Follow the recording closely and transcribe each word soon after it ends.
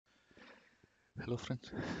Hello friends,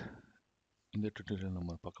 இந்த tutorial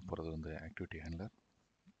நம்ம பார்க்க போகிறது வந்து Activity Handler.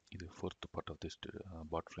 இது fourth part of this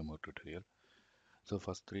bot framework tutorial. So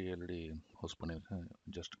first 3 already host பண்ணியிருக்கேன்.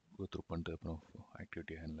 Just go through பண்ணிட்டு அப்புறம்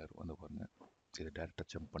Activity Handler வந்து பாருங்க. இதை டேரெக்டாக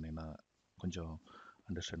ஜம்ப் பண்ணினா கொஞ்சம்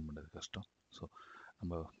அண்டர்ஸ்டாண்ட் பண்ணுறது கஷ்டம். ஸோ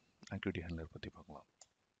நம்ம Activity Handler பற்றி பார்க்கலாம்.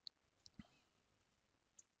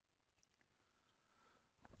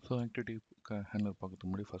 ஸோ Activity Handler பார்க்கறதுக்கு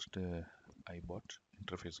முன்னாடி ஃபஸ்ட்டு iBot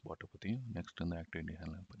இன்டர்ஃபேஸ் பாட்டை பற்றியும் நெக்ஸ்ட் இந்த Activity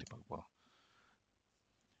Handler பற்றி பார்க்க போகிறோம்.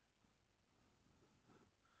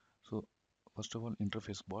 So first of all,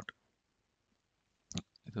 interface bot.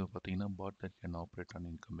 இது பார்த்தீங்கன்னா bot that can operate on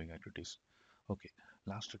incoming activities. Okay,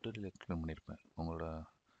 last tutorial explain பண்ணியிருப்பேன். உங்களோட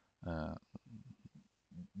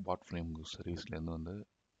பாட் ஃப்ரேம் சர்வீஸ்லேருந்து வந்து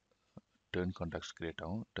டேர்ன் கான்டாக்ட்ஸ் கிரியேட்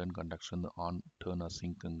ஆகும். டேர்ன் கான்டாக்ட்ஸ் வந்து ஆன் டேர்ன்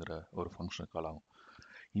சிங்க்குங்கிற ஒரு ஃபங்க்ஷன் கால் ஆகும்.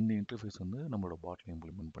 இந்த இன்டர்ஃபேஸ் வந்து நம்மளோட பாட்டில்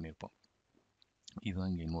இம்ப்ளிமெண்ட் பண்ணியிருப்போம். இதுதான்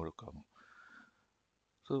இங்கே இன்வொர்க் ஆகும்.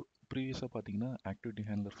 ஸோ ப்ரீவியஸாக பார்த்தீங்கன்னா ஆக்டிவிட்டி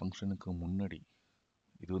ஹேண்ட்லர் ஃபங்க்ஷனுக்கு முன்னாடி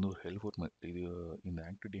இது வந்து ஒரு ஹெல்பர் இது இந்த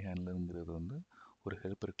ஆக்டிவிட்டி ஹேண்ட்லருங்கிறது வந்து ஒரு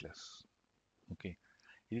ஹெல்பர் கிளாஸ். ஓகே,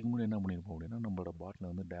 இதுக்கு முன்னாடி என்ன பண்ணியிருப்போம் அப்படின்னா நம்மளோட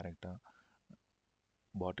பாட்டில் வந்து டைரெக்டாக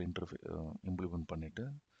பாட் இம்ப்ளிமெண்ட் பண்ணிவிட்டு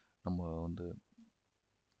நம்ம வந்து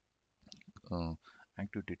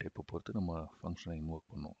ஆக்டிவிட்டி டைப்பை பொறுத்து நம்ம ஃபங்க்ஷனை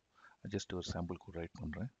இன்வோக் பண்ணுவோம். ஜஸ்ட் ஒரு சாம்பிள் கோட் ரைட்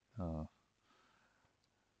பண்ணுறேன்.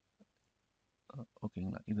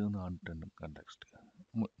 ஓகேங்களா, இது வந்து ஆன் டென் கான்டெக்ஸ்ட்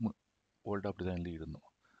ஓல்டாக அப்படி தான் எழுதி இருந்தோம்.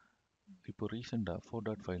 இப்போ ரீசெண்டாக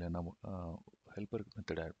 4.5 என்ன ஹெல்பர்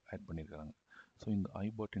மெத்தட் ஆட் பண்ணியிருக்காங்க. ஸோ இந்த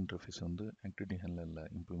iBot இன்டர்ஃபேஸ் வந்து ஆக்டிவிட்டி ஹேண்ட்லரில்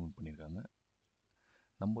இம்ப்ளிமெண்ட் பண்ணியிருக்காங்க.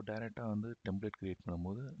 நம்ம டைரெக்டாக வந்து டெம்ப்ளேட் க்ரியேட்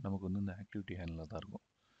பண்ணும்போது நமக்கு வந்து இந்த ஆக்டிவிட்டி ஹேண்ட்லர் தான் இருக்கும்.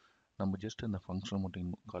 நம்ம ஜஸ்ட் இந்த ஃபங்க்ஷனை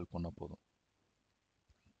மட்டும் கால் பண்ணால் போதும்.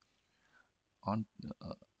 ஆன்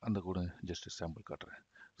அந்த கூட ஜஸ்ட் சாம்பிள் காட்டுறேன்.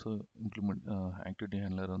 ஸோ ஆக்டிவிட்டி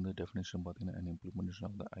ஹேண்ட்லர் வந்து டெஃபினேஷன் பார்த்தீங்கன்னா an implementation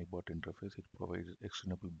of the iBot interface. It provides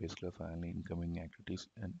extendable base class for handling incoming activities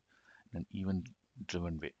and in an event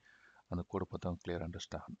driven way. அந்த கோடை பார்த்தா கிளியர்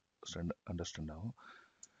அண்டர்ஸ்டாண்ட் ஆகும்.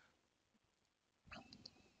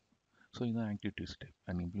 So in the activities type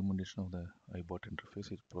and implementation of the iBot interface,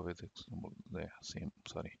 it provides example the same.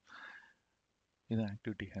 Sorry, இது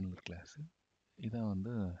activity handler class. இதான்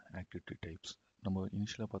வந்து activity types. நம்ம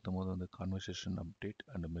இனிஷியலாக பார்த்தபோது வந்து conversation update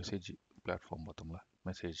and message platform பார்த்தோம்ல,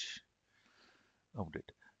 மெசேஜ்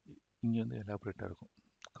அப்டேட் இங்கே வந்து எலாபரேட்டாக இருக்கும்.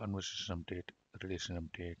 Conversation update, relation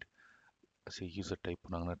update, user type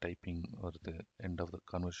பண்ணாங்கன்னா டைப்பிங் வருது, எண்ட் ஆஃப் த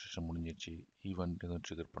கான்வர்சேஷன் முடிஞ்சிடுச்சு, ஈவெண்ட் எதுவும்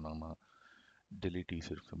ட்ரிகர் பண்ணாங்கன்னா delete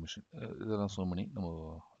user information. இதெல்லாம் ஸோ பண்ணி நம்ம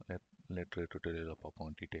லேட்டர் டுட்டோரியலில்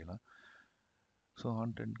பார்ப்போம் டீட்டெயிலாக. ஸோ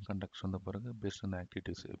ஆன் டென் கான்டாக்ட்ஸ் வந்த பிறகு பேஸ்ட் அந்த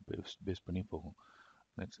ஆக்டிவிட்டிஸ் பேஸ் பண்ணி போகும்.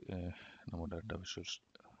 நெக்ஸ்ட் நம்ம டேரெக்டாக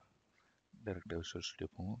விஷுவல் ஸ்டுடியோ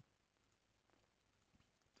போவோம்.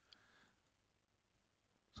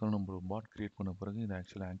 ஸோ நம்ம பாட் க்ரியேட் பண்ண பிறகு இது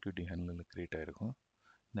ஆக்சுவலாக ஆக்டிவிட்டி ஹேண்ட்லரில் க்ரியேட் ஆகிருக்கும்.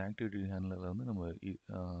 இந்த ஆக்டிவிட்டி ஹேண்ட்லரில் வந்து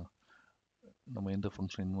நம்ம எந்த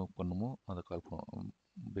ஃபங்க்ஷன் இன்வோக் பண்ணுமோ அதை கால் பண்ணுவோம்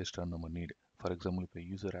பேஸ்ட் ஆன் நம்ம நீடு. ஃபார் எக்ஸாம்பிள் இப்போ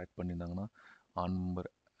யூசர் ஆட் பண்ணியிருந்தாங்கன்னா ஆன் மெம்பர்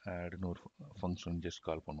ஆடுன்னு ஒரு ஃபங்க்ஷன் ஜஸ்ட்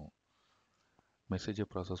கால் பண்ணுவோம். மெசேஜை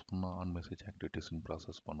ப்ராசஸ் பண்ணால் ஆன் மெசேஜ் ஆக்டிவிட்டீஸ்ன்னு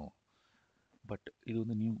ப்ராசஸ் பண்ணுவோம். பட் இது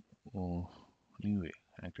வந்து நியூ வே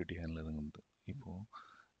ஆக்டிவிட்டி ஹேண்ட்லருங்க வந்து. இப்போது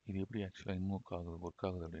இது எப்படி ஆக்சுவலாக ஒர்க்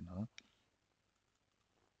ஆகுது அப்படின்னா,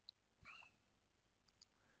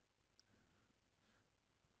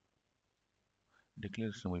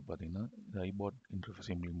 டிக்ளரேஷன் போய் பார்த்தீங்கன்னா இந்த iBot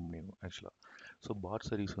இன்டர்ஃபேஸ் இம்ப்ளிமெண்ட் பண்ணிடுவோம் ஆக்சுவலாக. ஸோ பாட்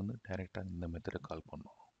சர்வீஸ் வந்து டைரெக்டாக இந்த மெத்தடை கால்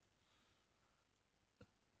பண்ணோம்.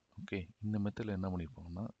 ஓகே, இந்த மெத்தடில் என்ன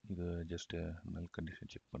பண்ணியிருப்பாங்கன்னா இது ஜஸ்ட்டு நல்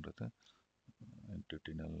கண்டிஷன் செக் பண்ணுறது,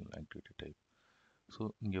 ஆக்டிவிட்டி நல் ஆக்டிவிட்டி டைப். ஸோ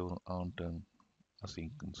இங்கே வரும் ஆன் டர்ன்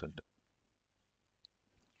அசிங் கன்சல்ட்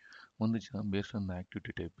வந்துச்சுன்னா பேஸ்ட் அந்த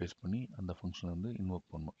ஆக்டிவிட்டி டைப் பேஸ் பண்ணி அந்த ஃபங்க்ஷனை வந்து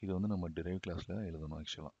இன்வோக் பண்ணணும். இது வந்து நம்ம டிரைவ் கிளாஸில் எழுதணும்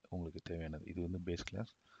ஆக்சுவலாக உங்களுக்கு தேவையானது. இது வந்து base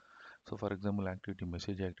class. So for example activity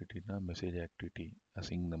message ஆக்டிவிட்டினா message activity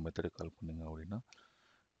assign இந்த மெத்தடை கால் பண்ணுங்க அப்படின்னா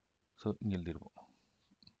ஸோ இங்கே எழுதிருப்போம்.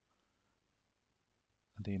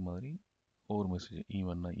 அதே மாதிரி ஒவ்வொரு message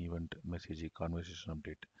ஈவெண்ட்னா event, message, conversation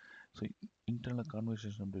update. So internal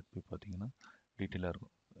conversation update போய் பார்த்தீங்கன்னா டீட்டெயிலாக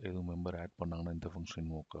இருக்கும். எதுவும் மெம்பர் ஆட் பண்ணாங்கன்னா இந்த ஃபங்க்ஷன்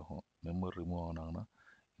இன்வோக் ஆகும், மெம்பர் ரிமூவ் ஆனாங்கன்னா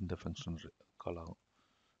இந்த ஃபங்க்ஷன் கால் ஆகும்.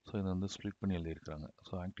 ஸோ இதை வந்து ஸ்ப்ளிட் பண்ணி எழுதியிருக்கிறாங்க.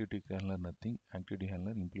 So activity handler nothing, activity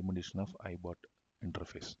handler implementation of iBot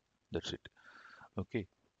interface, that's it. Okay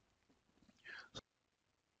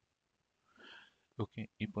okay,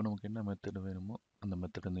 இப்போ நமக்கு என்ன மெத்தட் வேணுமோ அந்த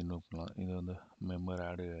மெத்தட் வந்து இன்வோக் பண்ணலாம். இது வந்து மெம்பர்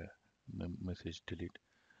ஆடு, மெசேஜ் டிலீட்.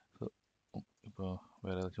 ஸோ இப்போ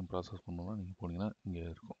வேறு ஏதாச்சும் ப்ராசஸ் பண்ணோன்னா நீங்கள் போனீங்கன்னா இங்கே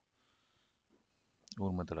இருக்கும்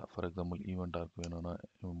ஒரு மெத்தடாக. ஃபார் எக்ஸாம்பிள் ஈவெண்ட் ஆர்க் வேணும்னா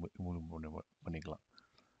பண்ணிக்கலாம்,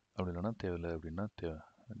 அப்படி இல்லைன்னா தேவையில்லை அப்படின்னா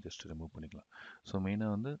ஜஸ்ட் ரிமூவ் பண்ணிக்கலாம். ஸோ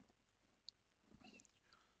மெயினாக வந்து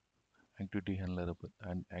activity handler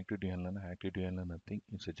and activity handler nothing.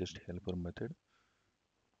 It's a just helper method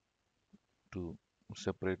to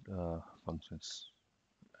separate functions,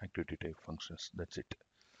 activity type functions. That's it.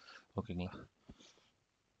 ஓகேங்களா?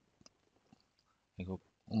 ஐ ஹோப்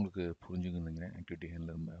உங்களுக்கு புரிஞ்சுங்கன்னு நினைக்கிறேன் ஆக்டிவிட்டி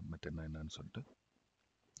ஹேண்ட்லர் மெத்தட்னா என்னன்னு சொல்லிட்டு.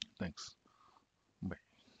 தேங்க்ஸ்.